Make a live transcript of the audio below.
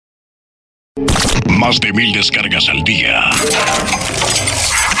Más de 1000 descargas al día.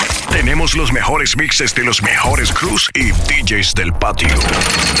 Tenemos los mejores mixes de los mejores crews y DJs del patio.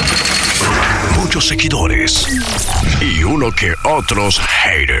 Muchos seguidores y uno que otros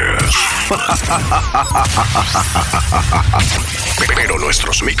haters. Pero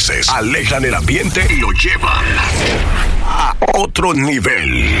nuestros mixes alejan el ambiente y lo llevan a otro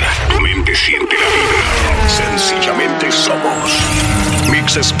nivel. Tu mente siente la vibra. Sencillamente somos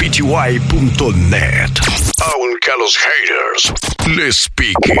mixespty.net. Aunque a los haters les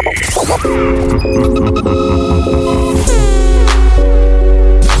pique.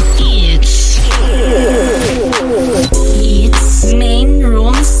 It's main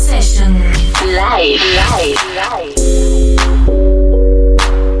room session. Live.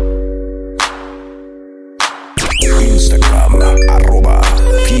 Instagram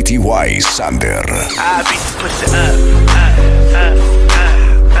 @PTY Sander. I be pushing up,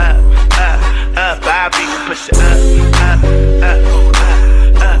 I be pushing up,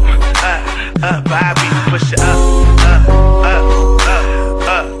 I be pushing up,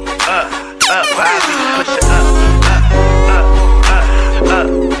 I be pushing up.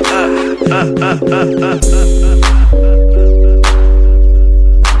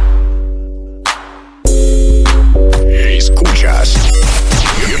 Escuchas.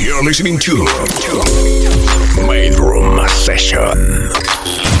 You're listening to Main Room Session.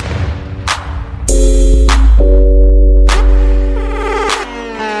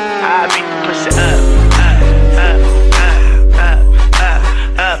 I be pushing up,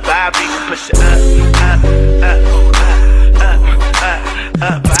 I be pushing up, I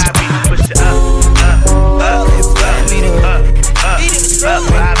be pushing up,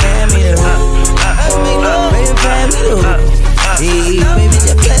 baby,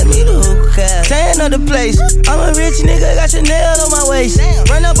 just let me do. Staying up the place. I'm a rich nigga, got Chanel on my waist.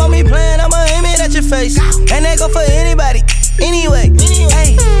 Run up on me playing, I'ma aim it at your face. And that go for anybody, anyway.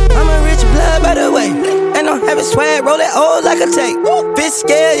 Hey, I'm a rich blood by the way. And I'm having swag, roll it old like a tape. Bitch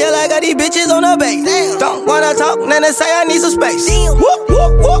scared, yeah, I got these bitches on the base. Don't wanna talk, then they say I need some space. Whoop,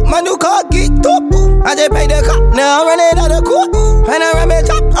 whoop, whoop, my new car geeked up. I just paid the cop, now I'm running out of court. And I ram it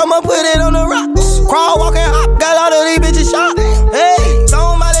top, I'ma put it on the rocks. Crawl, walk, and hop, got all of these bitches shot. Hey,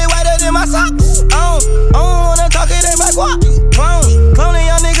 somebody whiter than my socks. I don't wanna talk, it ain't my guap. Cloning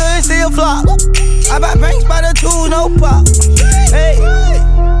young nigga and still flop. I buy banks by the two, no pop. Hey,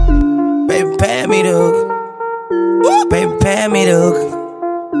 baby, pay me the hook. Baby, pay me the hook.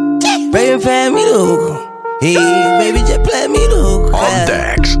 Baby, pay me the hook. Hey, baby, just play me the hook. On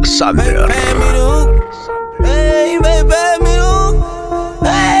decks, Sander. Baby, pay me the hook. Hey, baby, pay me the hook.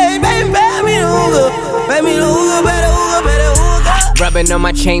 Hey, baby, pay me the hook. Pay me the hook, better hook, better hook. Rubbing on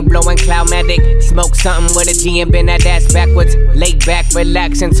my chain, blowing Cloudmatic. Smoke something with a G and bend that ass backwards. Lay back,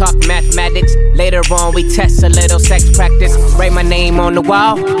 relax, and talk mathematics. Later on, we test a little sex practice. Write my name on the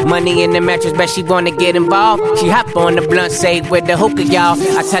wall. Money in the mattress, bet she wanna get involved. She hop on the blunt, say with the hookah, y'all.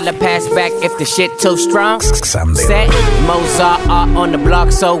 I tell her pass back if the shit too strong. Set Mozart art on the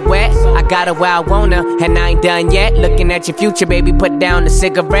block, so wet. I got her where I want her, and I ain't done yet. Looking at your future, baby, put down the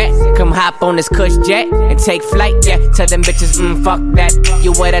cigarette. Come hop on this cush jet and take flight, yeah. Tell them bitches, fuck that.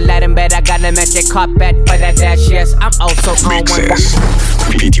 You would've let him bet I got a magic carpet for that dash, yes. I'm also on Mixes.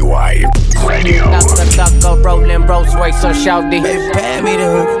 PTY Radio. Ducka, rolling Rolls Royce or Shawty. Baby, pay me the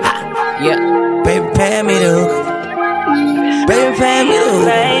hook. Yeah. Baby, pay me the hook. Baby, pay me the hook.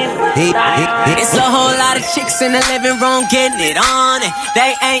 It's a whole lot of chicks in the living room getting it on, and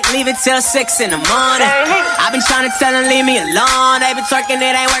they ain't leaving till 6 in the morning. I've been trying to tell them leave me alone. They been twerking,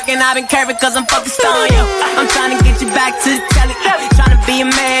 it ain't working. I've been curving cause I'm focused on you. I'm trying to get you back to the telly. Trying to be a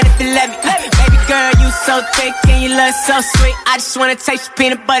man if you let me. Baby girl, you so thick and you look so sweet. I just wanna taste your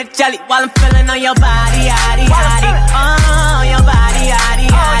peanut butter jelly while I'm feeling on your body, yaddy, yaddy. Oh, your body,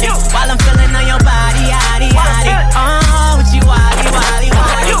 yaddy, yaddy. While I'm feeling on your body, yaddy, yaddy. Oh, with you, wally, wally,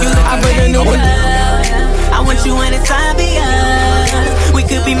 wally. You looking great, I want you anytime beyond. We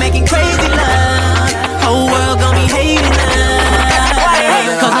could be making crazy love. Whole world gon' be hating us.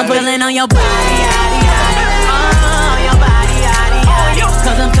 Cause I'm feeling on your body, yaddy, yaddy. Oh, your body, yaddy, yaddy.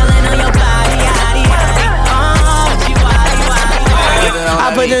 Cause I'm feeling on your body, yaddy, yaddy. Oh, with you, wally, wally, wally.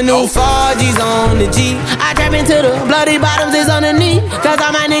 I put the new 4Gs on the G. I trap into the bloody bottoms is underneath. Cause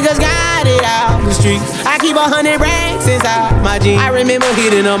all my niggas got it out the street. I keep 100 racks inside my jeans. I remember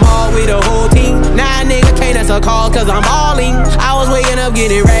hitting them all with the whole team. Now a nigga can't answer calls cause I'm balling. I was waking up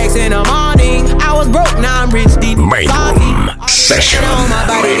getting racks in the morning. I was broke, now I'm rich, deep. Main Room Session.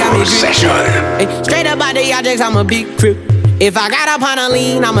 Main Room Session. Straight up out the objects, I'm a big crip. If I got up on a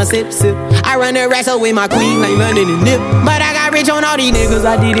lean, I'ma sip. I run the racks up with my queen like London and Nip. But I got got rich on all these niggas,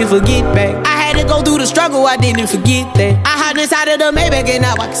 I didn't forget back. I had to go through the struggle, I didn't forget that. I hopped inside of the Maybach and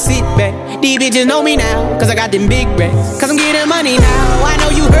now I can sit back. These bitches know me now, cause I got them big racks. Cause I'm getting money now, I know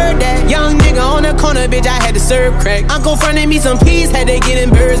you heard that. Young nigga on the corner, bitch, I had to serve crack. Uncle fronted me some peas, had to get them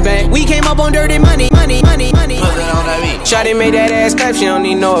birds back. We came up on dirty money. Shawty made that ass clap, she don't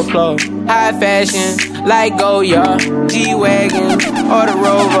need no applause. High fashion, like Goya, G-Wagon, or the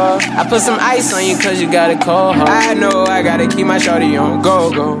Rover. I put some ice on you cause you got a cold heart. I know I gotta keep my shawty on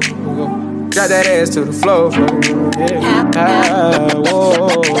go. Drop that ass to the floor, yeah.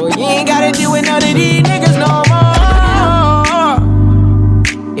 Whoa. You ain't gotta deal with none of these niggas no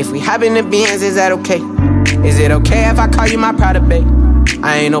more. If we hop in the Benz, is that okay? Is it okay if I call you my pride, babe?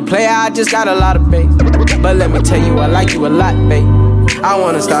 I ain't no player, I just got a lot of bass. But let me tell you, I like you a lot, babe. I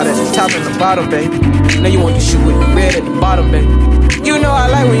wanna start at the top and the bottom, babe. Now you want to shoot with the red at the bottom, babe. You know I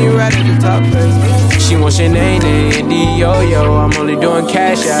like when you right at the top, babe. She wants your name and D-Yo-Yo. I'm only doing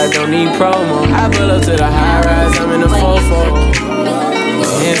cash, I don't need promo. I pull up to the high rise, I'm in the 4-4.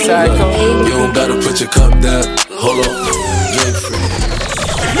 Inside cold. You don't gotta put your cup down. Hold on, drink free.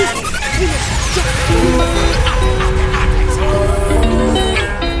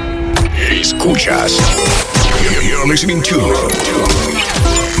 Escuchas. You're listening to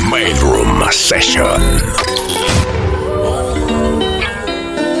Main Room Session.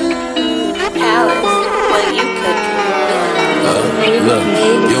 Look,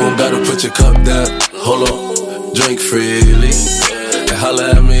 you don't gotta put your cup down. Hold on, drink freely. And holla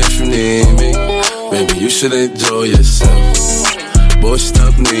at me if you need me. Maybe you should enjoy yourself. Boy,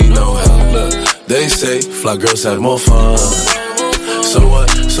 stuff need no help. Look, they say fly girls have more fun. So what?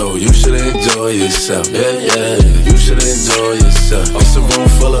 So you should enjoy yourself. Yeah, you should enjoy yourself. It's a room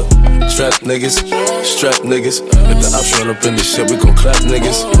full of strapped niggas. If the ops run up in this shit, we gon' clap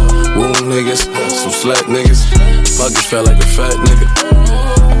niggas. Woo niggas, some slack niggas. Pockets felt like a fat nigga.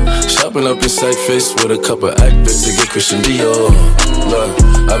 Shopping up in sack face with a couple actors to get Christian Dior. Look,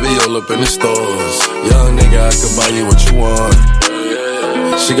 I be all up in the stores. Young nigga, I can buy you what you want.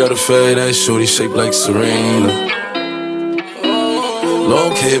 She got a fade ass shorty shaped like Serena.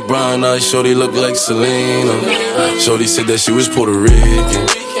 Long hair, brown eyes, shorty look like Selena. Shorty said that she was Puerto Rican.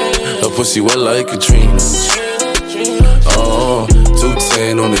 Her pussy wet like Katrina.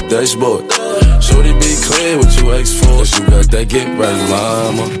 210 on the dashboard. Shorty be clear what you ask for. Cause you got that get right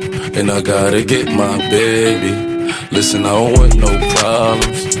mama. And I gotta get my baby. Listen, I don't want no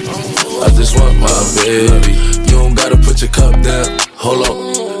problems. I just want my baby. You don't gotta put your cup down. Hold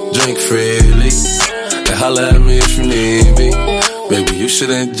on, drink freely. And holla at me if you need me. Baby, you should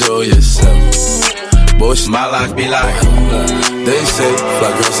enjoy yourself. Boy, my life be like. They say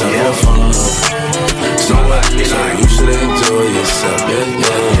fly girls have more fun. So what? So you should enjoy yourself. Yeah.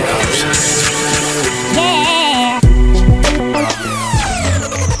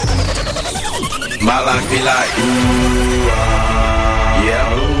 My life be like. Yeah.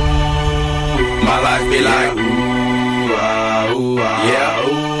 My life be like. Yeah.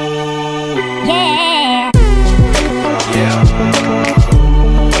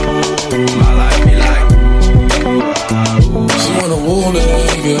 My life be like. She wanna woo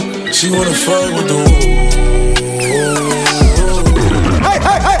nigga. She wanna fuck with the woo. Hey.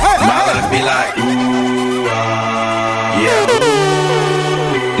 My life be like. Yeah.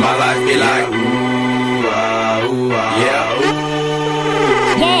 My life be like. Yeah.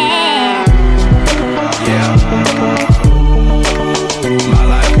 My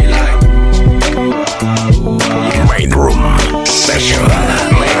life be like. Main Room Session.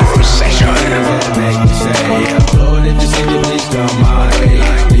 Lord, if you see me, please come my way.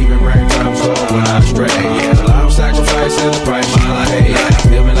 Leaving raindrops fall when I stray. Yeah, the life sacrifice and the price. My life,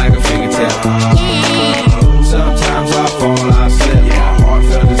 living like a fingertip. Sometimes I fall, I slip. Yeah,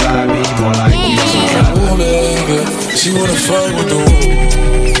 heartfelt desire be more like you. She wanna fuck with the woo.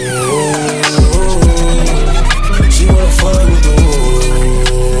 She wanna fuck with the woo.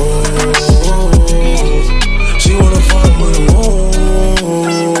 She wanna fuck with the woo.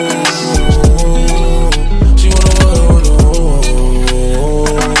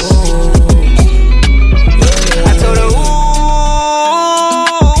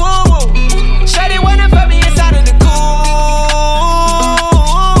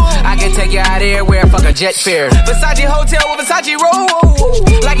 Jet fare, Versace hotel with Versace roll.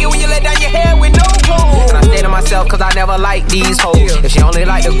 Like it when you let down your hair with no clothes. And I stay to myself cause I never like these hoes. If she only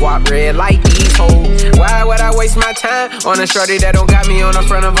like the guap red like these hoes. Why would I waste my time on a shorty that don't got me on the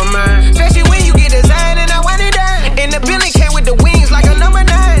front of her mind? Especially when you get designed and I want it done. And the Billy came with the wings like a number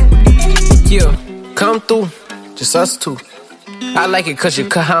 9. Yeah, come through, just us two. I like it cause you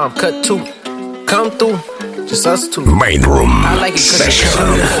cut how I'm cut too. Come through. Just us two. Main room I like it session.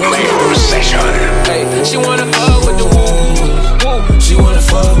 Main room session. Hey, she wanna fuck with the woo. She wanna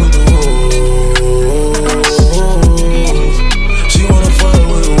fuck with the woo. She wanna fuck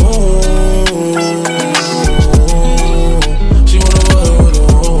with the woo. She wanna fuck with the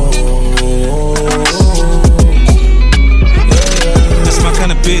woo. That's my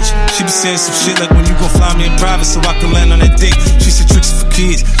kind of bitch. She be saying some shit like when you gon' fly me in private so I can land on that dick. She said tricks for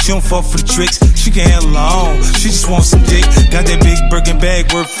kids. She don't fall for the tricks. She can handle her own. She just wants some dick. Got that big Birkin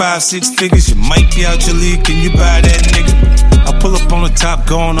bag worth 5-6 figures. You might be out your league. Can you buy that nigga? I pull up on the top,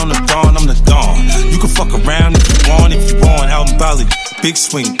 going on the dawn. I'm the dawn. You can fuck around if you want. If you want, out in Bali. Big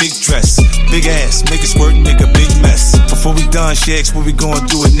swing, big dress, big ass, make it squirt, make a big mess. Before we done, she asked what we gon'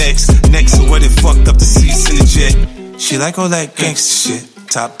 do it next. Next, so what it fucked up the seats in the jet. She like all that gangsta shit.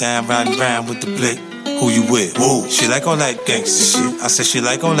 Top down, riding round with the blick. Who you with? Woo. She like all that gangsta shit. I said she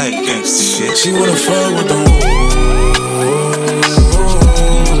like all that gangsta shit. She wanna fuck with the woo.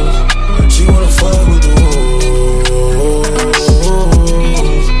 She wanna fuck with the woo.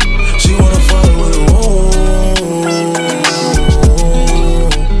 She wanna fuck with the woo.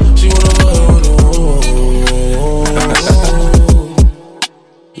 She wanna fuck with the woo.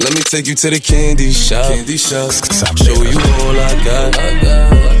 Let me take you to the candy shop. Candy shop. Show you all I got.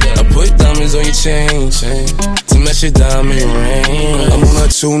 I put diamonds on your chain to match your diamond ring. I'm on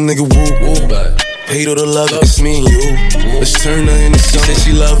that too, nigga, woo. Hate all the love, it's me and you. Let's turn her into something.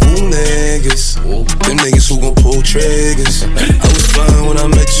 She love woo niggas. Them niggas who gon' pull triggers. I was fine when I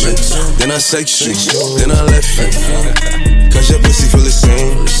met you. Then I sex you. Then I left you. Cause your pussy feel the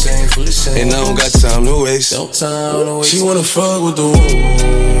same. And I don't got time to waste. She wanna fuck with the woo.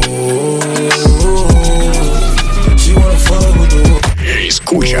 She wanna fuck with the woo.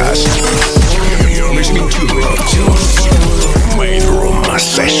 Escuchas. You're listening to Main Room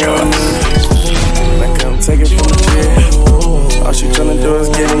Session. Like I'm taking from the gym. All she tryna do is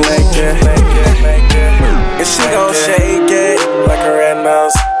get naked. And she gon' shake it like a red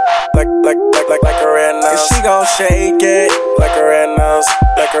nose. Like a red nose. And she gon' shake it like a red nose.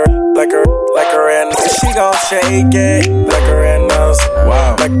 Like a red nose. And she gon' shake it like a red nose.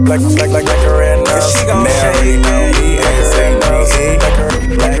 Wow. Like a red nose. And she gon' shake it like a red nose.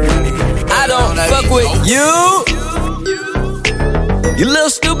 I don't fuck with you. You little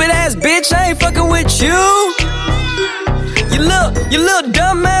stupid ass bitch, I ain't fucking with you. You little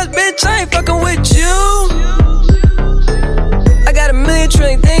dumb ass bitch, I ain't fucking with you. I got a million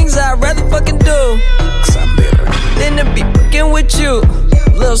trillion things I'd rather fucking do than to be fucking with you.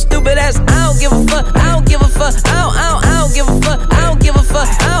 Little stupid ass, I don't give a fuck. I don't give a fuck. I don't give a fuck. I don't give a fuck.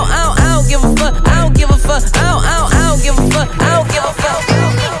 I don't give a fuck. I don't give a fuck. I don't give a fuck. I don't give a fuck.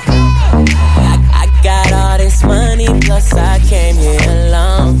 I got all this money, plus I came here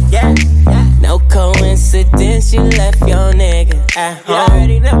alone. Yeah. No coincidence, you left your nigga at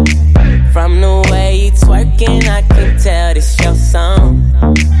home. From the way you twerking, I can tell this your song.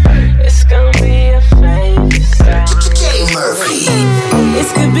 It's gonna be a favorite song. J Murphy.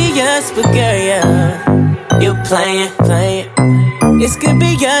 This could be us, but girl, yeah, you playing. This could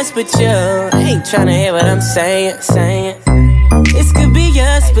be us, but you ain't tryna hear what I'm saying. This could be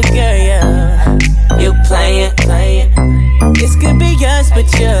us, but girl, yeah, you playing. This could be us,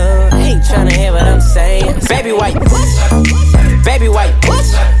 but you ain't tryna hear what I'm saying. Baby white, baby white,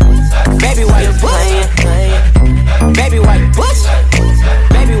 baby white, you playing. Baby white,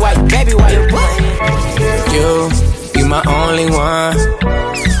 baby white, you playing. You my only one.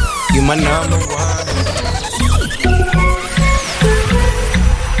 You my number one.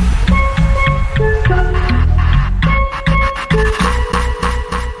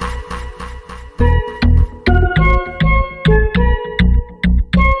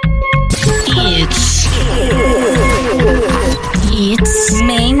 It's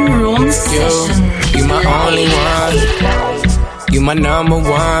Main Room Session. You my only one. You my number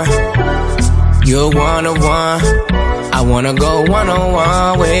one. You're one-on-one. I wanna go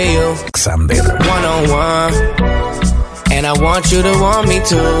one-on-one with you. One-on-one. And I want you to want me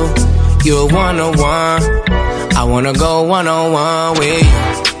too. You're one-on-one. I wanna go one-on-one with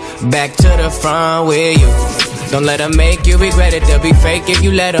you. Back to the front with you. Don't let her make you regret it. They'll be fake if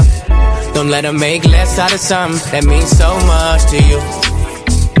you let her. Don't let her make less out of something that means so much to you.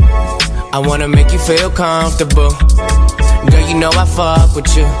 I wanna make you feel comfortable. Girl, you know I fuck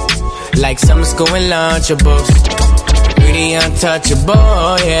with you like summer school and Lunchables. Really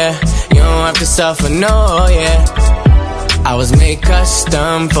untouchable, yeah. You don't have to suffer, no, yeah. I was made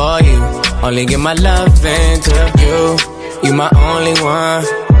custom for you. Only give my love into you. You my only one.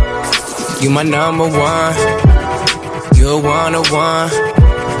 You my number one. You're one-on-one.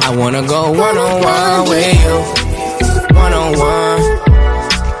 I wanna go one-on-one with you, one-on-one.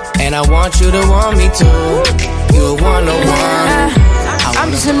 And I want you to want me too. You one-on-one. I'm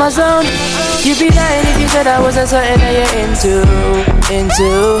just in my zone. You'd be lying if you said I wasn't something that you're into.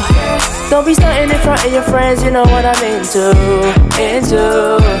 Don't be stunting in front of your friends, you know what I'm into.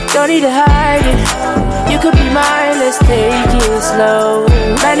 Don't need to hide it. You could be mine, let's take it slow.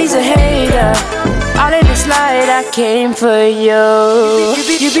 Man, he's a hater. All in the slide, I came for you.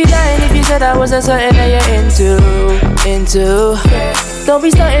 You'd be lying if you said I wasn't something that you're into. Don't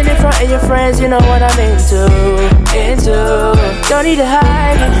be stunting in front of your friends, you know what I'm into. Don't need to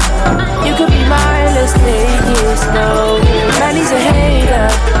hide it. You could be mine, let's take it slow. Man, he's a hater.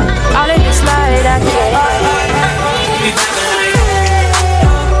 All in the slide, I can't.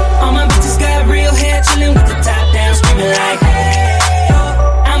 All my bitches got real hair, chillin' with the top down, screaming like, hey,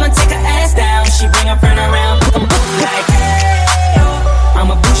 I'ma take her ass down. She bring her friend around, put them like, hey, I'm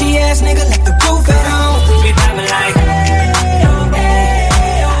a bougie ass nigga, let the roof at home. We vibing like,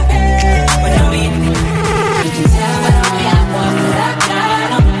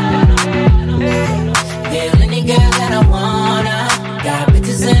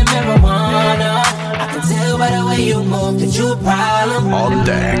 you move that you a problem. On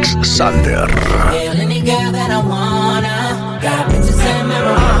decks, Sander. Hail any girl that I wanna. Got bitches and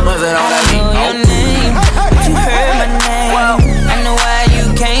marijuana. Was it all I know your name, but you heard my name. I know why you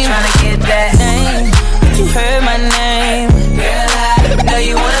came, tryna get that name, but you heard my name. Girl, I know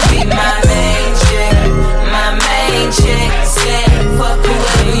you wanna be my main chick, my main chick. Said fuck who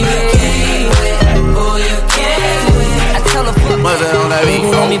you came with, who you came with. I tell her fuck. Was it on that beat?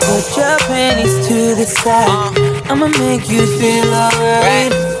 Let me put your panties to the side. I'ma make you feel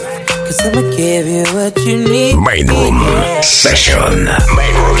alright, cause I'ma give you what you need. Main room session.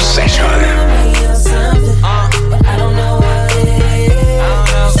 Main room session. But I don't know what it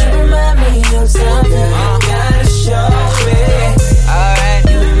is. You remind me of something. You gotta show me. Alright.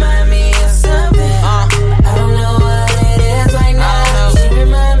 You remind me of something. I don't know what it is right now. You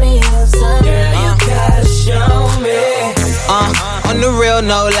remind me of something. Girl, you gotta show me. On the real,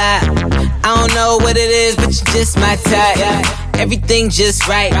 no lie. I don't know what it is, but you just my type. Everything just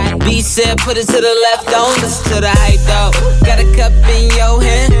right. B said put it to the left, don't listen to the hype though. Got a cup in your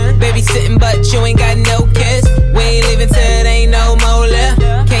hand, baby sitting but you ain't got no kiss. We ain't leaving till it ain't no more left.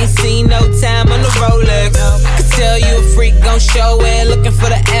 Can't see no time on the Rolex. I could tell you a freak gon' show it. Looking for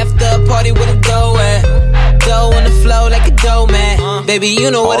the after party with a dough at. Dough on the flow like a dough man. Baby you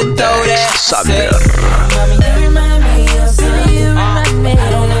know what to throw that. Sander. Mommy, you remind me of something. You remind me. I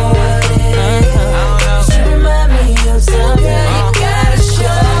don't know what it is. You remind me of something. You gotta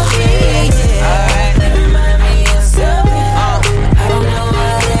show me. Alright. You remind me of something. I don't know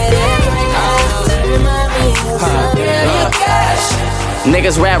what it is right now. You remind me of something. You gotta show me.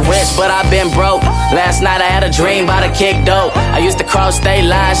 Niggas rap rich, but I been broke. Last night I had a dream about a kick dope. I used to cross state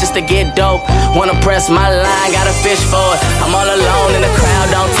lines just to get dope. Wanna press my line, gotta fish for it. I'm all alone in the crowd,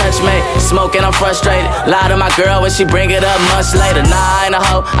 don't touch me. Smoking, I'm frustrated. Lie to my girl when she bring it up months later. Nah, I ain't a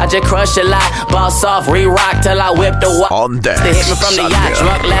hoe, I just crush a lot. Boss off, re-rock till I whip the watch. On deck, They hit me from the yacht,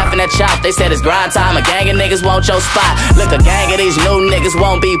 drunk laughing at chop. They said it's grind time, a gang of niggas want your spot. Look, a gang of these new niggas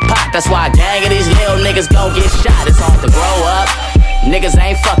won't be popped. That's why a gang of these little niggas gon' get shot. It's hard to grow up. Niggas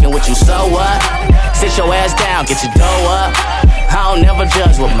ain't fucking with you, so what? Sit your ass down, get your dough up. I don't never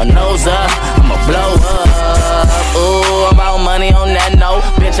judge with my nose up. I'ma blow up. Ooh, I'm about money on that note.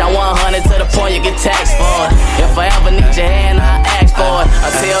 Bitch, I 100 to the point you get taxed for it. If I ever need your hand, I'll ask for it.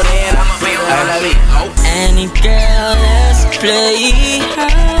 Until then, I'ma be on Any girl, let's play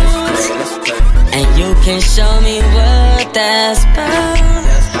house. And you can show me what that's about.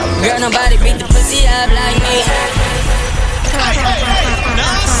 Girl, nobody beat the pussy up like me.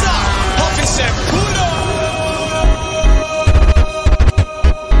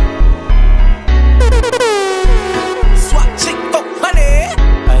 Swap chick for money.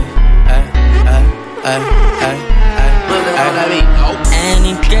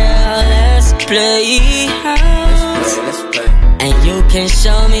 Any girl, let's play house. And you can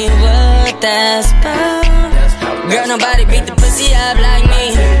show me what that's about. Girl, nobody beat the pussy up like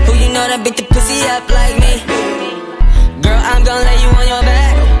me. Who you know that beat the pussy up like me? Girl, I'm gon' lay you on your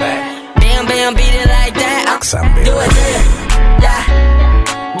back. Bam, bam, beat it like that. Do it to you, yeah.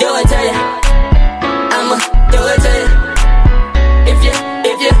 Do it to you. I'ma do it to you. If you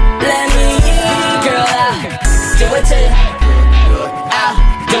let me, girl, I'll do it to you. I'll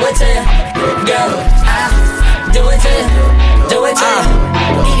do it to you, girl. I'll do it to you. Do it to you.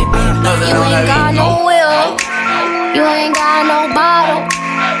 You ain't got no will. You ain't got no bottle.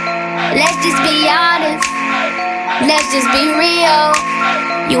 Let's just be honest. Let's just be real.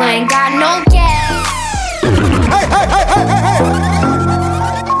 You ain't got no cash. Hey, hey, hey, hey, hey, hey.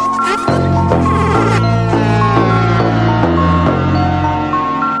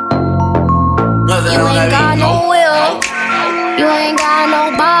 You ain't got no will. You ain't got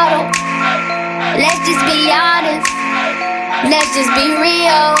no bottle. Let's just be honest. Let's just be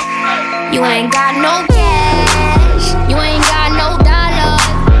real. You ain't got no cash. You ain't got no dollars.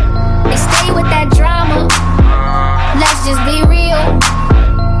 They stay with that drama. Let's just be real.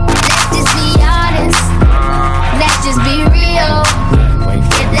 Let's just be honest. Let's just be real.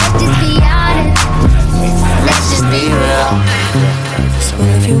 Yeah, let's just be honest. Let's just be real. So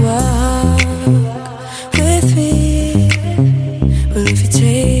if you walk with me, well if you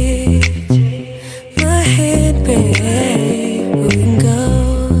take my hand, babe, we can go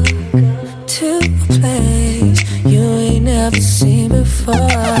to a place you ain't never seen before.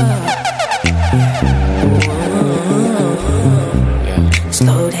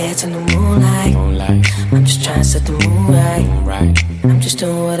 Slow dance in the moonlight. I'm just trying to set the mood right. I'm just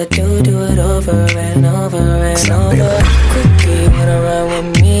doing what I do it over and over and over. Quickly wanna run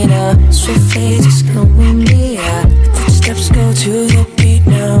with me now. Swiftly just come with me. Footsteps go to the beat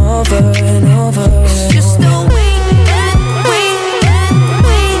now, over and over and over. Just the way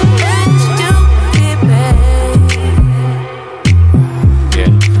that you do it, babe.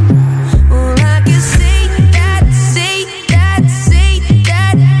 Yeah. Well, I can see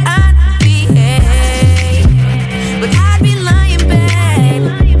that I'd behave, but I'd be lying, babe.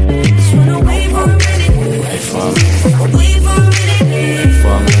 Just wanna wait for a minute. Wait for a minute.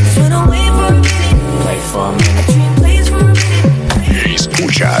 Just wanna wait for a minute. Play for a minute. Dream plays for a minute.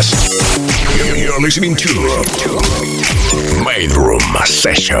 Escuchas. You're listening to Main Room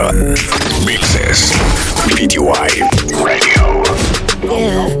Session Mixes PTY Radio.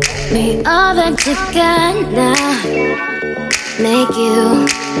 Give me all that you got now. Make you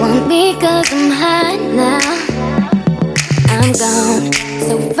want me cause I'm hot now. I'm gone,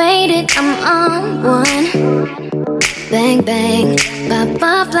 so faded, I'm on one. Bang, bang, pop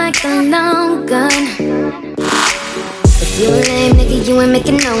off like a long gun. If you a lame nigga, you ain't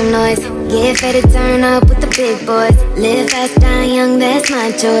making no noise. Get ready to turn up with the big boys. Live fast, die young, that's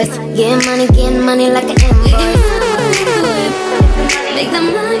my choice. Get money like an invoice. Make the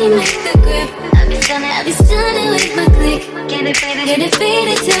money, make the grip. I be stunning with my click. Get it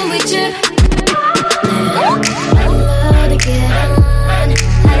faded till we drip. I love to get on.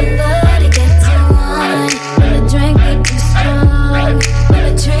 I love to get to one. When the drink be too strong, when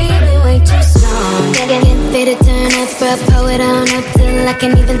the tree be way too strong. Get faded, turn up, bro, pull it on up till I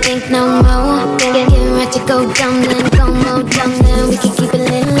can't even think no more. Get ready to go dumb, then go more dumb, then we can keep it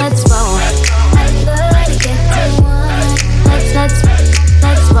lit, let's roll. I love to get to one.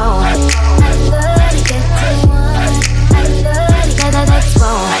 Let's roll. I love to get to one. I love to let's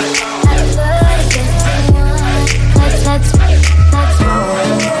roll. I love to get to one. Let's roll.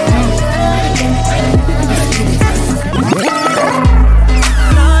 I love to get to one.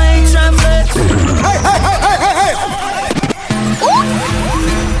 I ain't tryna flex. Hey, hey, hey, hey, hey, hey.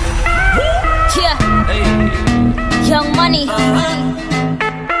 Yeah. Young Money.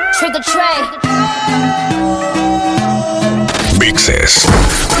 Trigger Trey. Mixes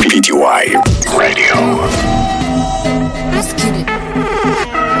PTY Radio. Let's get it.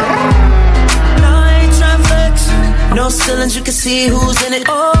 No, I ain't tryna flex. No ceilings, you can see who's in it.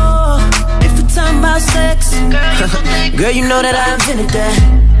 Oh, if we're talking about sex, girl, you know that I invented that.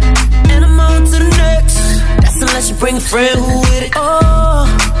 And I'm on to the next. That's unless you bring a friend who with it. Oh,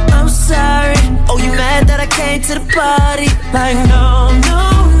 I'm sorry. Oh, you mad that I came to the party? Like, no.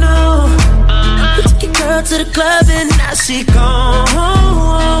 You took your girl to the club and now she gone.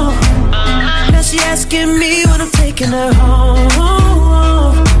 Now she asking me when I'm taking her home.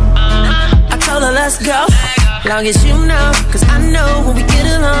 I told her let's go, long as you know, cause I know when we get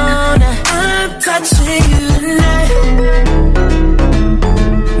alone. I'm touching you tonight.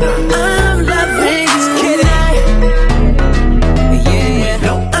 I'm loving you tonight. Yeah,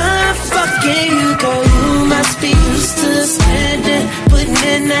 no, I'm fucking you, girl. You must be used to spending, putting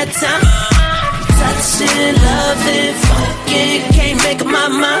in that time. Touching, loving, fucking, can't make up my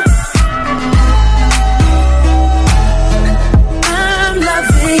mind. I'm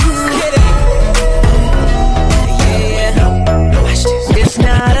loving you. Yeah. It's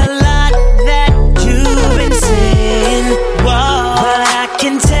not a lot that you've been saying, whoa, but I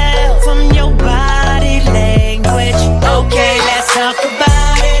can tell from your body language. Okay, let's talk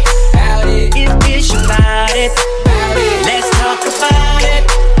about it. If it's your body, let's talk about it.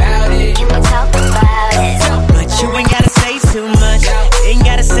 But you ain't gotta say too much. Ain't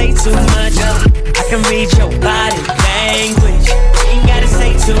gotta say too much. I can read your body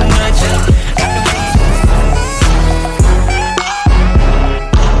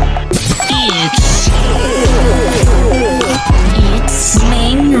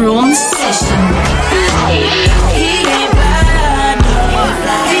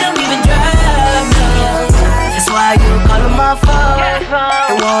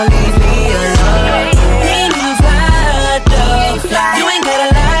won't leave me alone. Need you fly, though. You ain't gotta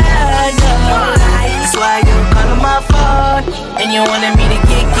lie, no. That's why you calling my phone, and you wanted me to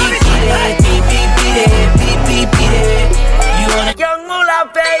get it. Beep, beep, beat it, beep, beep, beat it. You wanna young moolah,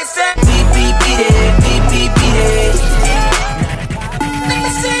 baby. Beep, beep, beat it, beep, beep, beat it.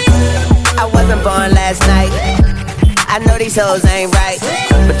 I wasn't born last night. I know these hoes ain't right,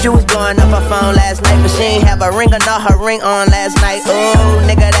 but you was blowing up her phone last night, but she ain't have a ring or not her ring on last night. Ooh,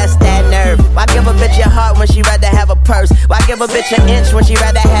 nigga, that's that nerve. Why give a bitch your heart when she rather have a purse? Why give a bitch an inch when she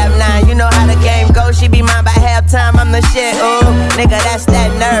rather have 9? You know how the game goes, she be mine by halftime, I'm the shit. Ooh, nigga, that's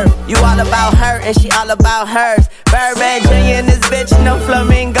that nerve. You all about her and she all about hers. Birdman Jr. in this bitch, no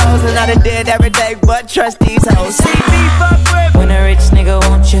flamingos, and I done did every day but trust these hoes. See me fuck with when a rich nigga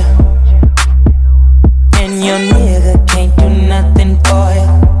want you, and your nigga can't do nothing for you.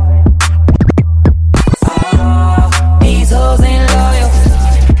 Oh, these hoes ain't loyal.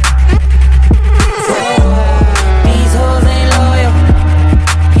 Oh, these hoes ain't loyal.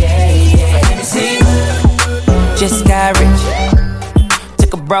 Yeah. See, just got rich.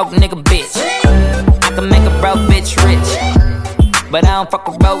 Took a broke nigga bitch. I can make a broke bitch rich, but I don't fuck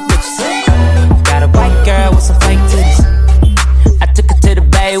with broke bitches. Got a white girl with some fake titties. I took her to the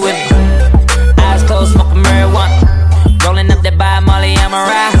bay with me. Eyes closed, smoking marijuana. Rolling up that by Molly, I'm a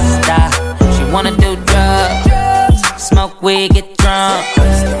rasta. She wanna do drugs, smoke weed, get drunk.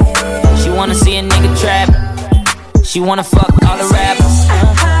 She wanna see a nigga trap. She wanna fuck all the rappers.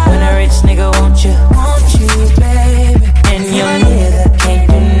 When a rich nigga want you, baby, and your nigga can't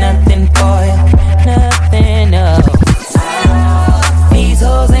do nothing for you, nothing, no. These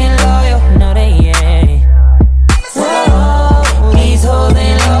hoes ain't loyal, no they ain't. Whoa, these hoes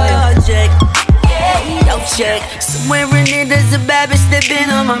ain't loyal. Check. Somewhere in there there's a bad bitch that been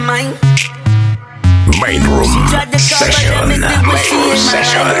on my mind. Main room session.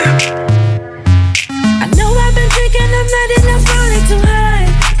 I know I've been drinking, I'm not enough, probably too high.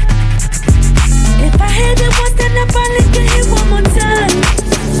 If I had it once, then I probably could hit one more time.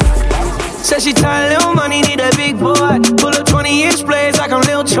 Said she tired, little money, need a big boy. Pull up 20-inch blades like I'm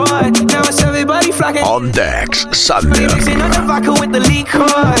Lil Troy. Now it's everybody flocking. On decks, Sunday. Mixing up the vodka with the liquor.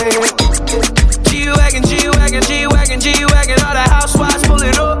 G-Wagon, G-Wagon, G-Wagon, G-Wagon. All the housewives pull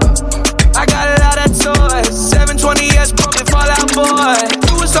it up. I got a lot of toys. 720S, broken Fallout Boy.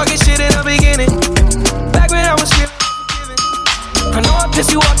 You was talking shit in the beginning. Back when I was shit. I know I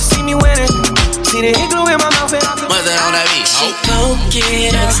pissed you off to see me winning. See the hit glue in my mouth and I feel Mother on that beat. She poke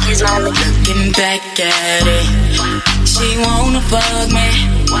it up, looking back at it. She wanna fuck me.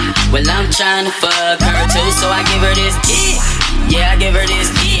 Well, I'm trying to fuck her too, so I give her this dick. Yeah, I give her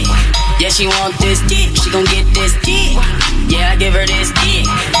this dick. Yeah, she want this dick, she gon' get this dick. Yeah, I give her this dick.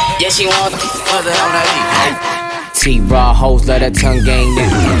 Yeah, she want this. Mother on that beat. T-raw hoes, let her tongue gang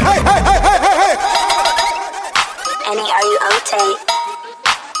down. Annie, are you okay?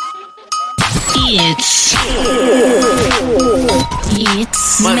 It's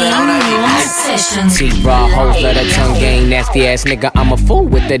main room session. T-raw hoes, let her tongue gang. Nasty ass nigga, I'm a fool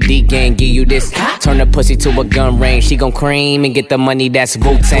with the D gang. Give you this, turn the pussy to a gun range. She gon' cream and get the money, that's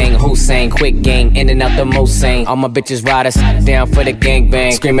Wu-Tang. Hussein, quick gang, in and out the Mosang. All my bitches riders, down for the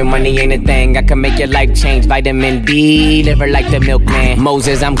gangbang. Screaming money ain't a thing, I can make your life change. Vitamin D, liver like the milkman.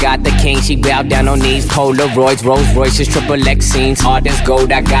 Moses, I'm God the king, she bow down on knees. Polaroids, Rolls Royces, triple X scenes. All this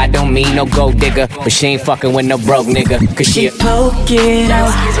gold I got don't mean no gold digger, but she ain't fucking with no broke nigga. Cause she poke it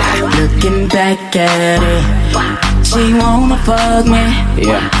out, looking back at it. She wanna fuck me.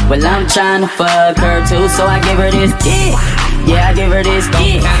 Yeah. Well, I'm trying to fuck her too, so I give her this dick. Yeah, I give her this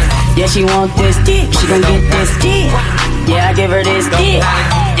dick. Yeah, she want this dick, she gon' get this dick. Yeah, I give her this dick.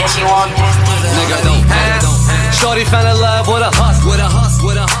 Yeah, she want this dick. Nigga, don't pass. Shorty fell in love with a hustle.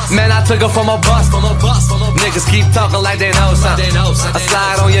 Man, I took her from a bus. Niggas keep talking like they know something. I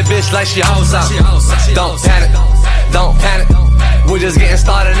slide on your bitch like she owes something. Don't panic, don't panic. We're just getting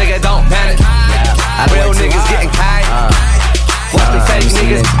started, nigga, don't panic. Real niggas getting kite. Watch the fake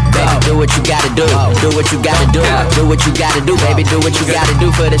niggas. Baby, do what you gotta do. Do what you gotta do. Do what you gotta do, baby. Do what you gotta do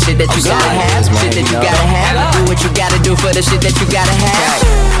for the shit that you gotta have. Shit that you gotta have. Do what you gotta do for the shit that you gotta have.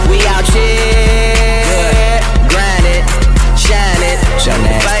 We out here, grind it, shine it.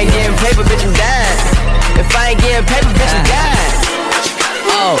 If I ain't getting paper, bitch, I'm dying. If I ain't getting paper, bitch, I'm dying.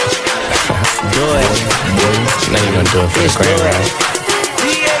 Oh, do it. Now you gonna do it for the grand, right?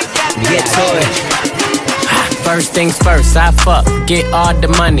 Get to it. First things first, I fuck, get all the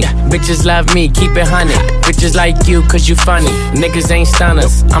money. Bitches love me, keep it 100. bitches like you, cause you funny. Niggas ain't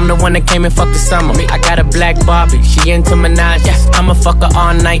stunners. I'm the one that came and fucked the summer. I got a black Barbie, she into Minaj. I'ma fuck her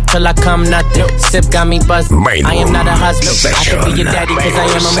all night till I come nothing. Sip got me buzzed. I am not a husband. I could be your daddy cause I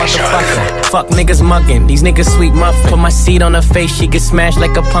am a motherfucker. Fuck niggas mugging, these niggas sweet muffin. Put my seed on her face, she get smashed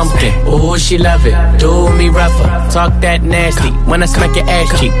like a pumpkin. Ooh, she love it, do me rougher. Talk that nasty, when I smack your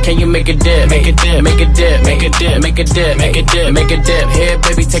ass cheek. Can you make a dip, make a dip, make a dip, make a dip, make a dip, make a dip, make a dip. Here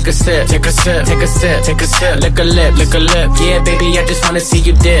baby take a sip, take a sip, take a sip, take a sip. Lick a lip, lick a lip. Yeah baby I just wanna see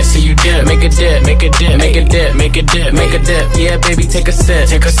you dip, see you dip. Make a dip, make a dip, make a dip, make a dip, make a dip. Yeah baby take a sip,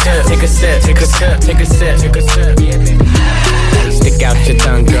 take a sip, take a sip, take a sip, take a sip, take a sip. Yeah baby. Stick out your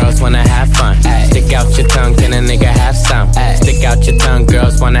tongue, girls wanna have fun. Stick out your tongue, can a nigga have some? Stick out your tongue,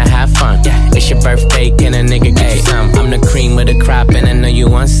 girls wanna have fun. It's your birthday, can a nigga get you some? I'm the cream with the crop and I know you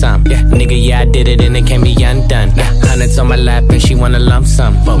want some. Nigga, yeah, I did it and it can't be undone. Hundreds on my lap and she wanna lump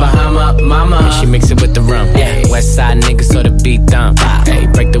some. Bahama, mama, and she mix it with the rum. West side niggas so the beat thump. Hey,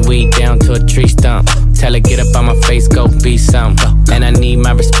 break the weed down to a tree stump. Tell her get up on my face, go be some. And I need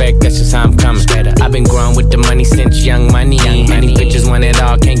my respect, that's just how I'm coming. I've been growing with the money since young money. Many bitches want it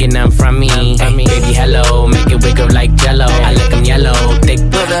all, can't get nothing from me. Hey, baby, hello, make it wiggle like jello. I like them yellow, thick.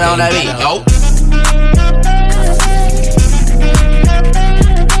 Put it on that beat, yo.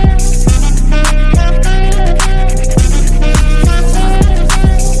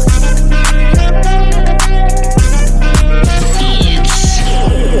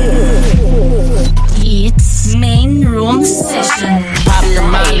 It's main room session. Pop the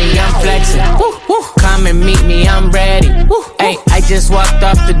molly, I'm flexing. Come and meet me, I'm ready. Ay, I just walked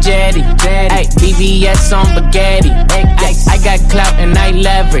off the jetty. Ay, BBS on spaghetti. Ay, I got clout and I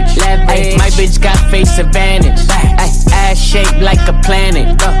leverage. Ay, my bitch got face advantage. Ay, ass shaped like a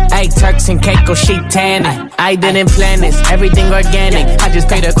planet. Ay, Turks and Caicos, she tanning. I didn't plan this, everything organic. I just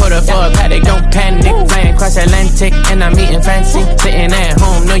paid a quarter for a paddock, don't panic. Flying across Atlantic and I'm eating fancy. Sitting at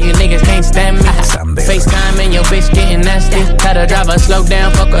home, know you niggas can't stand me. FaceTime and your bitch getting nasty. Tell the driver slow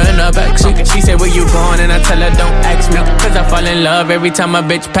down, fuck her in the backseat. She said where you going and I tell her don't ask me. Cause I fall in love every time a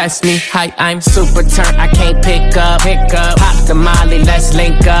bitch pass me. Hi, I'm super turned, I can't pick up. Pop the molly, let's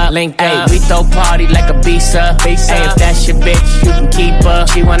link up. Ay, we throw party like a visa. Ay, if that's your bitch, you can keep her.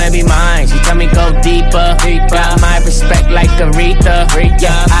 She wanna be mine, she tell me go deeper. Got my respect like Aretha.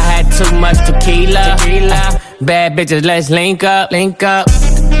 Yeah, I had too much tequila. Bad bitches, let's link up. A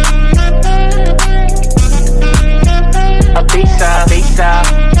visa.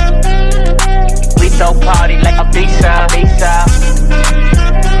 We throw party like a visa.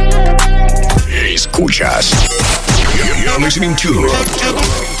 Escuchas. You're listening to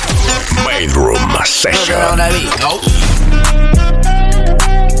Main Room Session.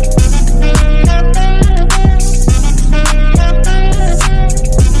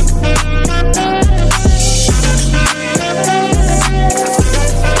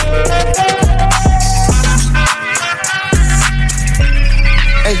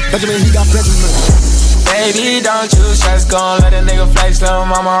 Benjamin, he got Benjamin. Baby, don't you stress, gon' let a nigga flex, little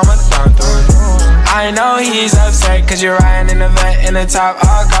mama, I'ma down through it. I know he's upset, cause you're riding in the vent in the top,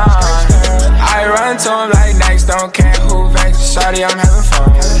 all gone. I run to him like next, don't care who vex. Shawty, I'm having fun.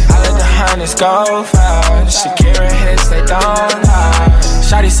 I let the hunters go fast. Shakira hits, they don't lie.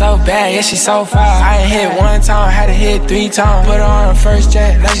 Shawty so bad, yeah, she so fine. I ain't hit one time, had to hit 3 times. Put her on her first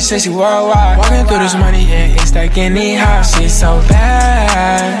jet, now she says she worldwide. Walking through this money, yeah, it's like any house. She's so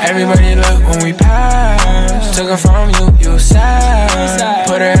bad, everybody look when we pass. Took her from you sad.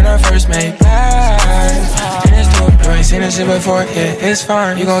 Put her in her first mate pass. And it's dope, you ain't seen this shit before, yeah, it's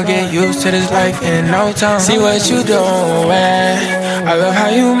fine. You gon' get used to this life in no time. See what you doing, I love how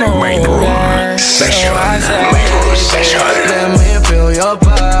you move. Main Room Session. Let me feel your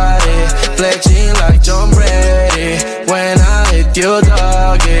body, flexing like John Brady. When I hit you,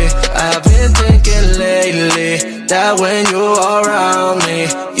 doggy, I've been thinking lately that when you around me,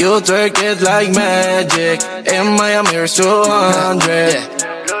 you twerk it like magic. In Miami, it's 200.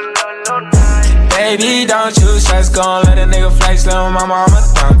 Baby, don't you stress, gon' let a nigga flex, little mama, I'ma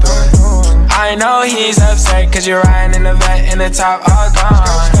down through it. I know he's upset, cause you're riding in the vent in the top, all gone.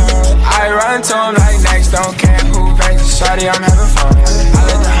 I run to him like next, don't care who vex. Shawty, I'm having fun. I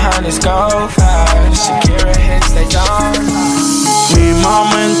let the hunters go fast. Shakira hits, they don't lie. Mi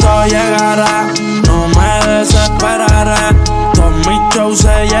momento llegará, no me desesperaré. Todos mis shows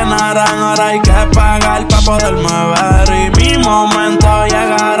se llenarán, ahora hay que pagar pa' poderme ver. Y mi momento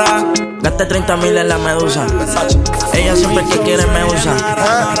llegará. Gasté 30,000 en la medusa. Ella siempre que quiere me usa.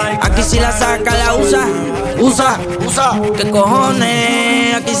 Aquí si la saca la usa. Usa. ¿Qué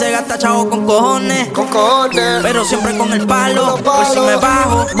cojones? Aquí se gasta chavo con cojones. Pero siempre con el palo. Por si me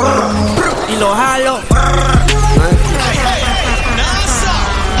bajo y lo jalo.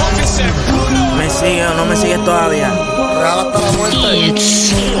 sigues o no me sigues todavía? Real hasta la muerte.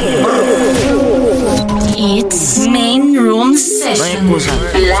 It's Main Room Session. No hay excusa.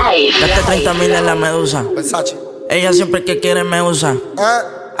 Live. Gaste 30,000 en la medusa. Versace. Ella siempre que quiere me usa.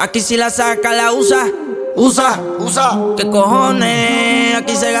 Aquí si la saca la usa. Usa. ¿Qué cojones?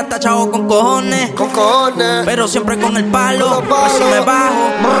 Aquí se gasta chavo con cojones. Pero siempre con el palo. Pues si me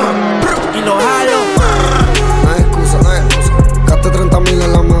bajo y lo jalo. No hay excusa. Gaste 30,000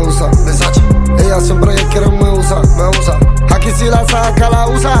 en la medusa. Versace. Ella siempre que quiere me usa. Aquí si la saca la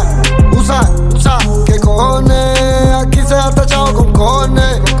usa. ¿Qué cojones? Aquí se gasta chavo con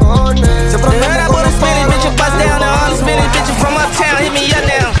cojones. Siempre I put a spinning bitch and bust down to all the spinning bitches from uptown. Hit me up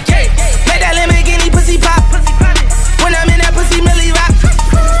now. Make that Lamborghini pussy pop. When I'm in that pussy, Millie rock.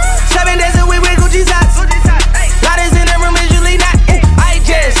 7 days a week with Gucci socks. Loudest in the room is usually not. I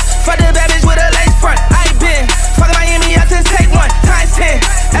just fuck the bad bitch with a lace front. I been fucking Miami up since take one. Times 10.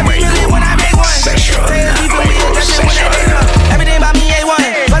 Every million when I make one. Everything about me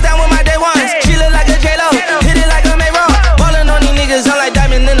A1. Bust down with my day ones. She look like a J-Lo. Hit it like a May-Ro. Ballin' on these niggas, I'm like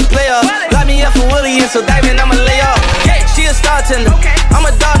Diamond in the playoff. Lock me up for Willie and so Diamond, I'ma lay off. She a star tender, I'm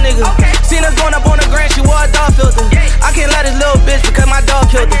a dog nigga. Seen her going up on the grand, she wore a dog filter. I can't let this little bitch because my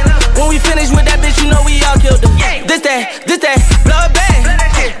dog killed her. When we finish with that bitch, you know we all killed her. This that, blow it bang.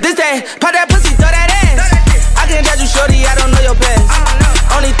 This that, pop that pussy, throw that ass. I can't judge you shorty, I don't know your past.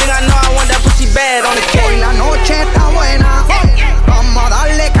 Only thing I know, I want that pussy bad on the cake. Hoy la noche está buena, vamos a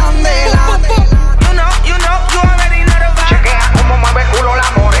darle candela. You already know the vibe. Chequea cómo mueve el culo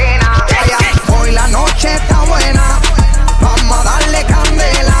la morena. Hoy la noche está buena, vamos a darle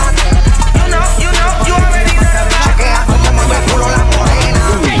candela. You already know the vibe. Chequea cómo mueve el culo la morena.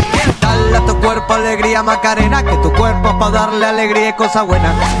 Dale a tu cuerpo alegría Macarena, que tu cuerpo es pa' darle alegría y cosa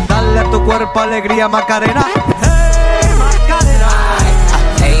buena. Dale a tu cuerpo alegría Macarena.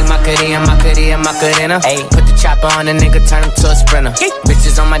 Macarena. Ayy, put the chopper on the nigga, turn him to a sprinter.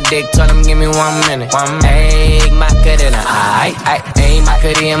 Bitches on my dick, tell him give me 1 minute. Ayy, Macarena. Ayy,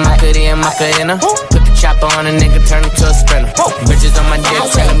 Macarena. Put the chopper on the nigga, turn him to a sprinter. Bitches on my dick,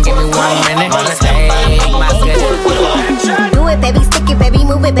 tell him give me 1 minute. Ayy, Macarena. Do it, baby, stick it, baby,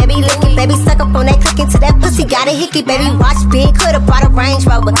 move it, baby, lick it, baby, suck up on that click into that pussy, got a hickey, baby, watch big, could've brought a Range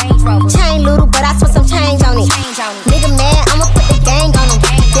Rover. Chain little, but I spent some change on it. Nigga mad, I'ma put the gang on him.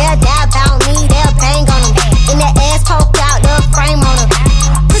 They'll die about me, they'll bang on him. In that ass poked out, the frame on him.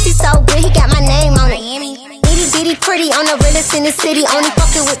 Pussy so good, he got my name on it. Itty bitty pretty, on the realest in the city. Only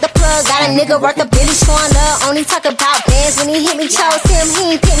fucking with the plug, got a nigga worth a billy, showing love. Only talk about bands when he hit me, chose him,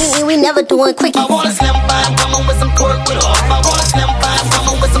 he ain't pick me, and we never doing quickie. I want a slim fine woman with some pork with her. I want a slim fine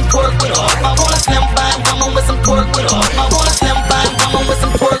woman with some pork with her. I want a slim fine woman with some pork with her. I want a slim fine woman with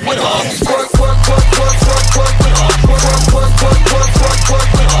some pork with her. Pork with her. Pork with her.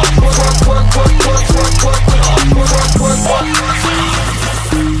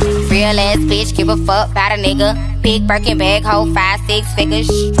 Real ass bitch, give a fuck about a nigga. Big Birkin bag, hold 5-6 figures.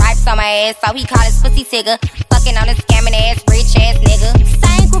 Stripes on my ass, so he call his pussy tigger. Fucking on a scamming ass, rich ass nigga.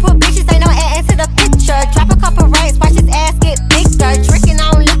 Same group of bitches, ain't no ass to the picture. Drop a couple racks, watch his ass get bigger. Tricking,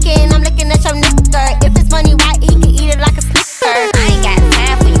 I'm licking, I'm looking at your nigga. If it's money right, he can eat it like a snicker. I ain't got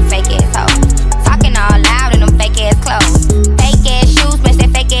time for you fake ass hoes. Talking all loud in them fake ass clothes. Fake ass shoes, match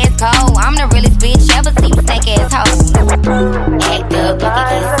that fake ass coat. I'm the realest bitch ever seen, fake ass hoe. Act up, look at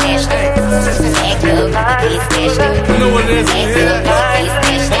this snatched up. Act up, look at this snatched up. You know what it is? Act up, look at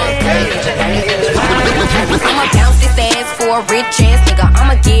this snatched up. I'ma bounce this ass for a rich ass nigga.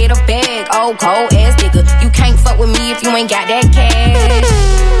 I'ma get a bag, old cold ass nigga. You can't fuck with me if you ain't got that cash.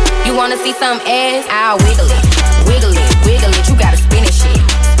 You wanna see some ass? I'll wiggle it, wiggle it, wiggle it. You gotta spin it shit,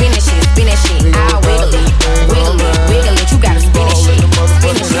 spin it shit, spin it shit. I'll wiggle it, wiggle it, wiggle it. You gotta spin it shit,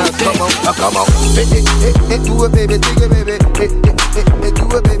 spin it shit. Come on. Do it, baby, take it, baby. Do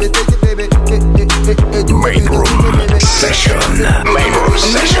it, baby, take it, baby. Main Room Session. Main Room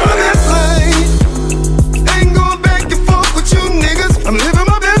Session. Ain't going back and forth with you niggas. I'm living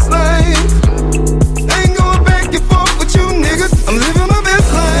my best life. Ain't going back and forth with you niggas. I'm living my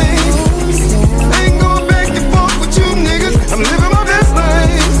best life. Ain't going back and forth with you niggas. I'm living my best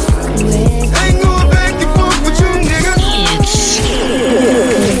life. Ain't going back and forth with you niggas.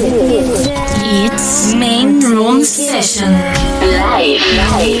 It's Main Room Session. Live.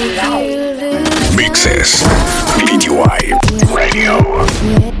 Mixes. BTY Radio.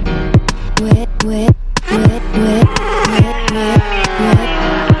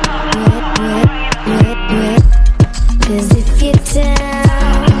 Cause if you're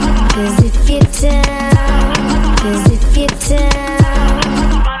down, cause if you're down, cause if you're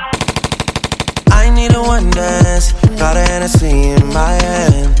down. I need a one dance, got a Hennessy in my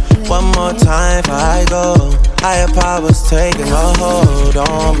hand. One more time for powers taking a hold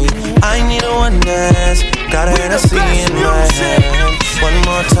on me. I need a one dance, got a Hennessy in my hand. One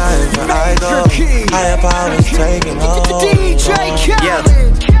more time before I go. Higher powers taking a hold on me. Yeah,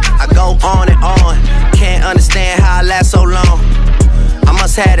 I go on and on. Can't understand how I last so long. I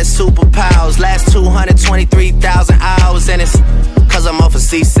must have the superpowers. Last 223,000 hours, and it's cause I'm off of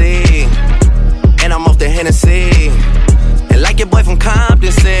CC and I'm off the Hennessy. And like your boy from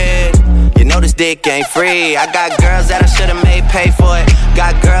Compton said, you know this dick ain't free. I got girls that I should've made pay for it.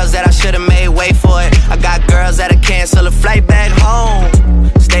 Got girls that I should've made wait for it. I got girls that'll cancel a flight back home.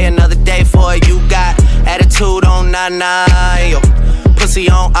 Stay another day for it. You got attitude on 99, yo. Pussy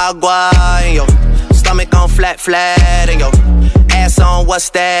on agua, and yo. Stomach on flat, and yo. Ass on what's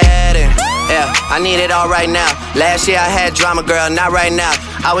that, and yeah, I need it all right now. Last year I had drama, girl, not right now.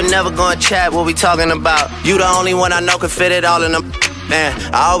 I would never go and chat what we talking about. You the only one I know could fit it all in them. Man,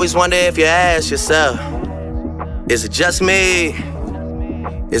 I always wonder if you ask yourself, is it just me?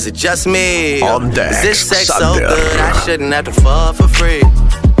 Is it just me? On deck, is this sex Thunder. so good I shouldn't have to fuck for free?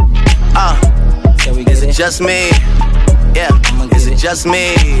 Is it just me? Yeah, is it just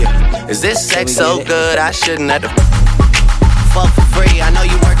me? Is this sex so good I shouldn't have to fuck for free? I know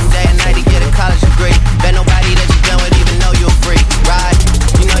you working day and night to get a college degree. Bet nobody that you done with even know you're free, right?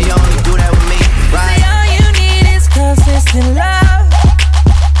 You know you only do that with me, right? Say all you need is consistent love.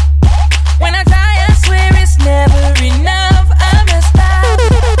 When I try, I swear it's never enough. I'm messed up.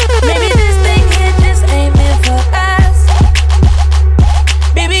 Maybe this thing here just ain't meant for us.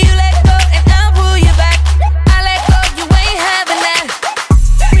 Baby, you let go and I'll pull you back. I let go, you ain't having that.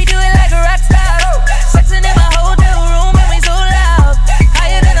 We do it like a rock star. Sexing in my hotel room and we so loud.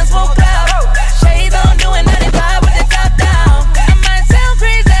 Higher than a smoke cloud. Shades on, doing 95 with the top down. I might sound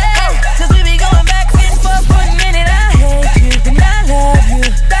crazy, cause we be going back and forth for a minute. I hate you, then I love you.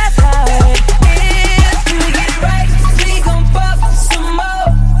 That's how it is. Till we get it right, we gon' fuck some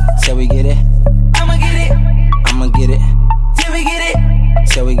more. Till we get it, I'ma get it. I'ma get it. Till we get it,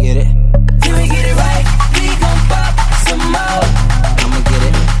 Till we get it, till we get it right, we gon' fuck some more. I'ma get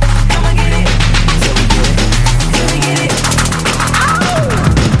it. I'ma get it. Till we get it. Till we get it.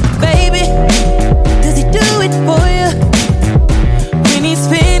 Baby, does he do it for you? When he's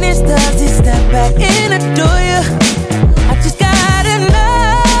finished, does he step back and adore you? I just gotta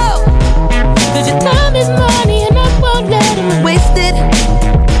know. Cause your time is money and I won't let him waste it.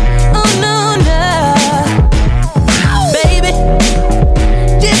 Oh no, no. Baby,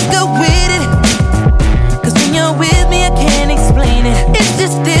 just go with it. Cause when you're with me, I can't explain it. It's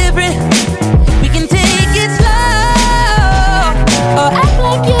just different. We can take it slow. Or act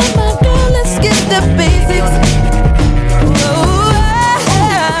like you're my girl, let's get the basics.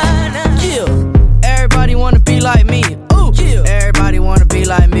 Everybody wanna be like me. Ooh. Everybody wanna be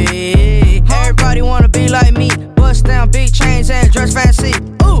like me. Everybody wanna be like me. Bust down big chains and dress fancy.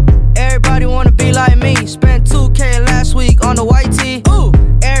 Ooh. Everybody wanna be like me. Spent 2K last week on the white tee. Ooh.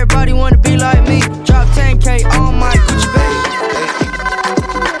 Everybody wanna be like me. Drop 10K on my Gucci bag.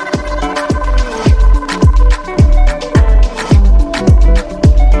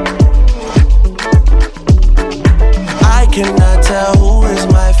 I cannot tell who is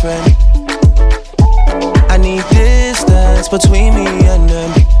my friend. I need distance between me and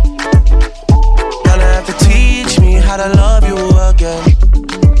them. Gonna have to teach me how to love you again.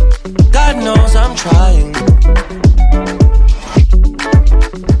 God knows I'm trying.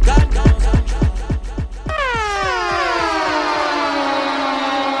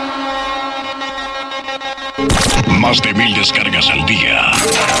 Más de 1000 descargas al día.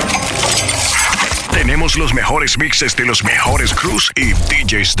 Tenemos los mejores mixes de los mejores crews y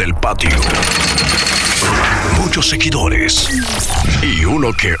DJs del patio. Muchos seguidores y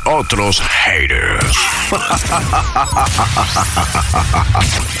uno que otros haters.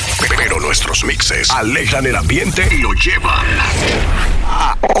 Pero nuestros mixes alejan el ambiente y lo llevan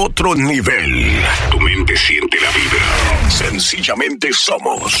a otro nivel. Tu mente siente la vibra. Sencillamente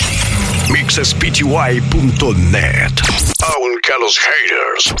somos mixespty.net. Aunque a los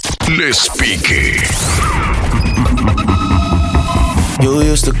haters les pique. You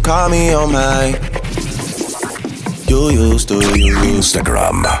used to call me on my. You used to.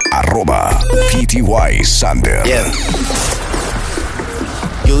 Instagram @PTY_Sander. Yeah.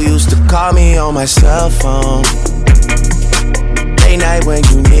 You used to call me on my cell phone. Late night when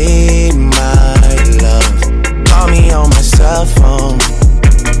you need my love. Call me on my cell phone.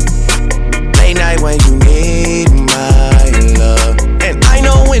 Late night when you need my love. And I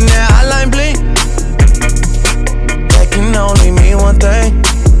know when that hotline blink, that can only mean one thing.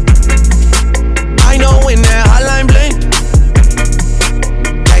 I know when that hotline blink,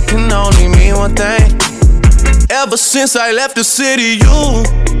 that can only mean one thing. Ever since I left the city, you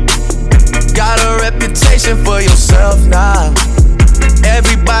got a reputation for yourself now.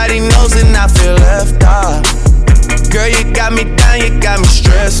 Everybody knows and I feel left out. Girl, you got me down, you got me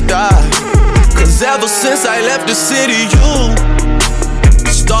stressed out. Cause ever since I left the city, you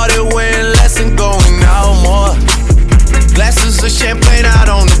started wearing less and going out more. Glasses of champagne out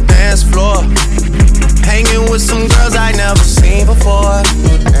on the dance floor. Hanging with some girls I never seen before.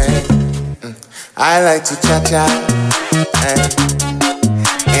 I like to cha-cha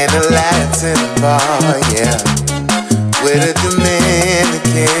in a Latin bar, yeah, with a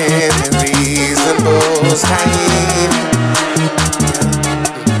Dominican and reasonable Cayenne.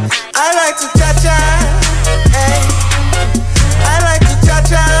 I like to cha-cha, I like to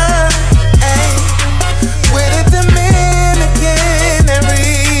cha-cha with a Dominican and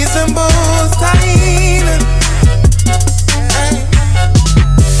reasonable Cayenne.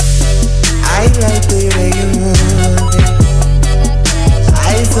 I like the way you move it.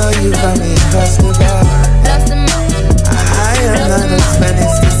 I saw you coming across the bar. I am not a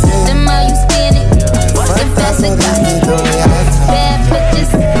Spanish descent. The more you spin it, the faster it goes. Bad bitches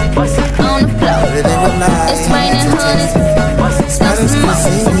on the floor. It's raining hundreds. Throw some up.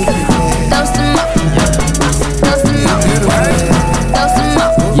 Throw some up. Throw some up. Throw some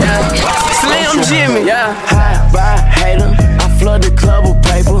up. Yeah, Slim Jimmy. Yeah, high by hater. I flood the club with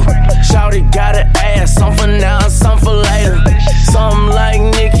paper. Shawty got an ass, some for now, some for later. Something like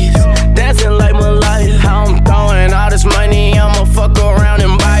Nicki's, dancing like Malaya. How I'm throwing all this money, I'ma fuck around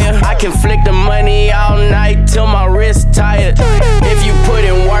and buy her. I can flick the money all night till my wrist tired. If you put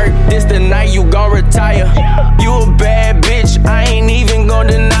in work, this the night you gon' retire. You a bad bitch, I ain't even gon'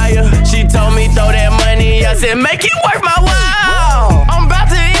 deny her. She told me throw that money, I said make it worth my while. I'm about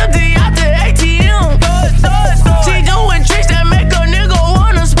to empty out the ATM. She doing tricks that make a nigga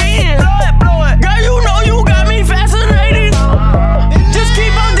wanna spin. Girl, you know you got me fascinated. Just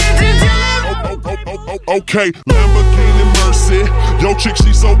keep on dancing till Okay, Lamborghini Mercy. Yo, chick,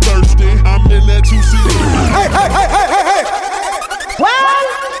 she so thirsty. I'm in that 2C. Hey. Well,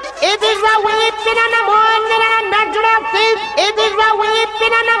 it is the weeping in the morning and a natural thief. It is the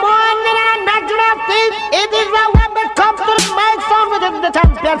weeping in the morning and a natural thief. It is the when it comes to the microphone within the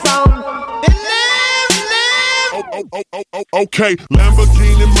champion sound. Okay,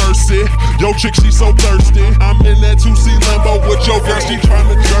 Lamborghini Mercy. Yo, chick, she so thirsty. I'm in that 2C Lambo with your girl, she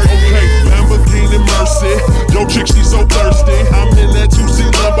tryna jerk. Okay, Lamborghini Mercy. Yo, chick, she so thirsty. I'm in that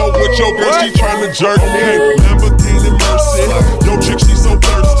 2C Lambo with your girl, she tryna jerk. Okay, Lamborghini Mercy. Yo, chick, she so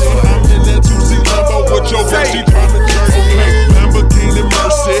thirsty. I'm in that 2C Lambo with your girl, she tryna jerk. Okay, Lamborghini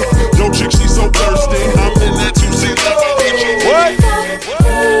Mercy. Yo, chick, she so thirsty. I'm in that 2C Lambo with your girl. What?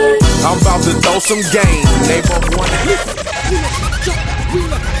 I'm about to throw some game. They both want it.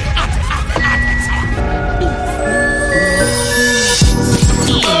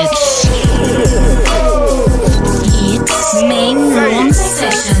 It's main room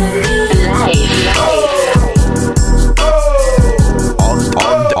session live.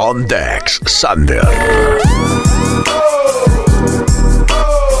 On decks, Sander.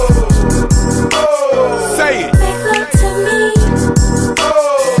 Say it.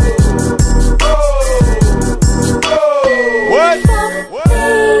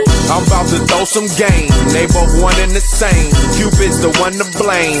 I'm about to throw some game. They both one and the same. Cupid's the one to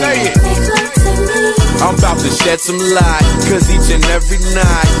blame. I'm about to shed some light, cause each and every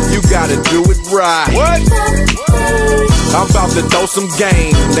night you gotta do it right. What? I'm about to throw some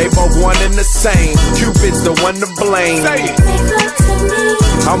game. They both one and the same. Cupid's the one to blame.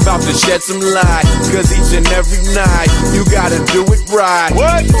 I'm about to shed some light, cause each and every night you gotta do it right.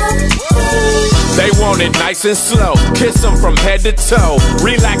 What? They want it nice and slow. Kiss them from head to toe.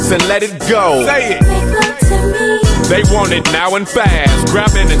 Relax and let it go. Say it. They want it now and fast.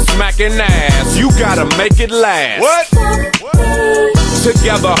 Grabbing and smacking ass. You gotta make it last. What?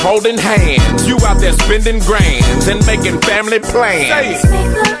 Together holding hands. You out there spending grands and making family plans. Say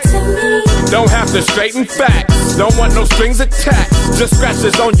it. Don't have to straighten facts. Don't want no strings attached. Just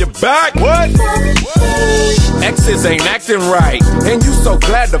scratches on your back. What? Exes ain't acting right. And you so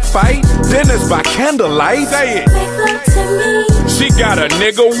glad to fight. Dinner's by candlelight. Say it. She got a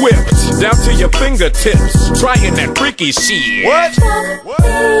nigga whipped down to your fingertips. Trying that freaky shit. What?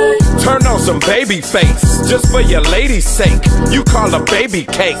 Turn on some baby face. Just for your lady's sake. You call her baby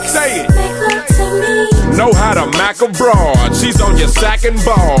cake. Say it. Know how to mac a broad. She's on your sack and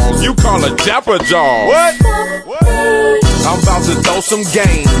balls. You call her Japper Jaw. What? I'm about to throw some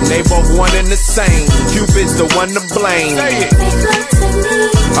game. They both one and the same. Cupid's the one to blame.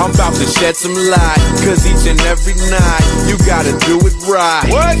 I'm about to shed some light, cause each and every night you gotta do it right.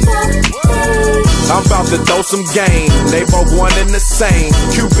 What? I'm about to throw some game. They both one and the same.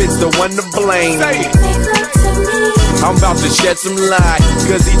 Cupid's the one to blame. Say it. I'm about to shed some light,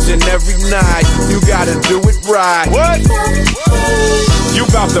 cause each and every night you gotta do it right. What? You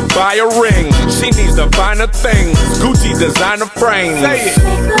about to buy a ring. She needs the finer things. Gucci designer frames. Say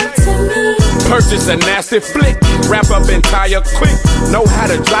it. Purchase a nasty flick. Wrap up and tie her quick. Know how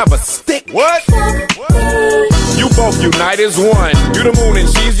to drive a stick. What? You both unite as one. You the moon and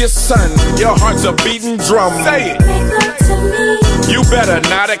she's your sun. Your heart's a beating drum. Say it. You better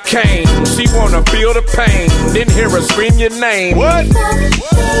not a cane. She wanna feel the pain, then hear her scream your name. What?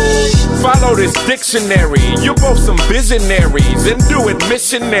 Follow this dictionary. You both some visionaries and do it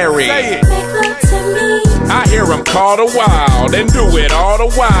missionary. Say it. I hear them call the wild and do it all the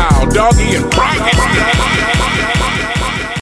while. Doggy and rock it.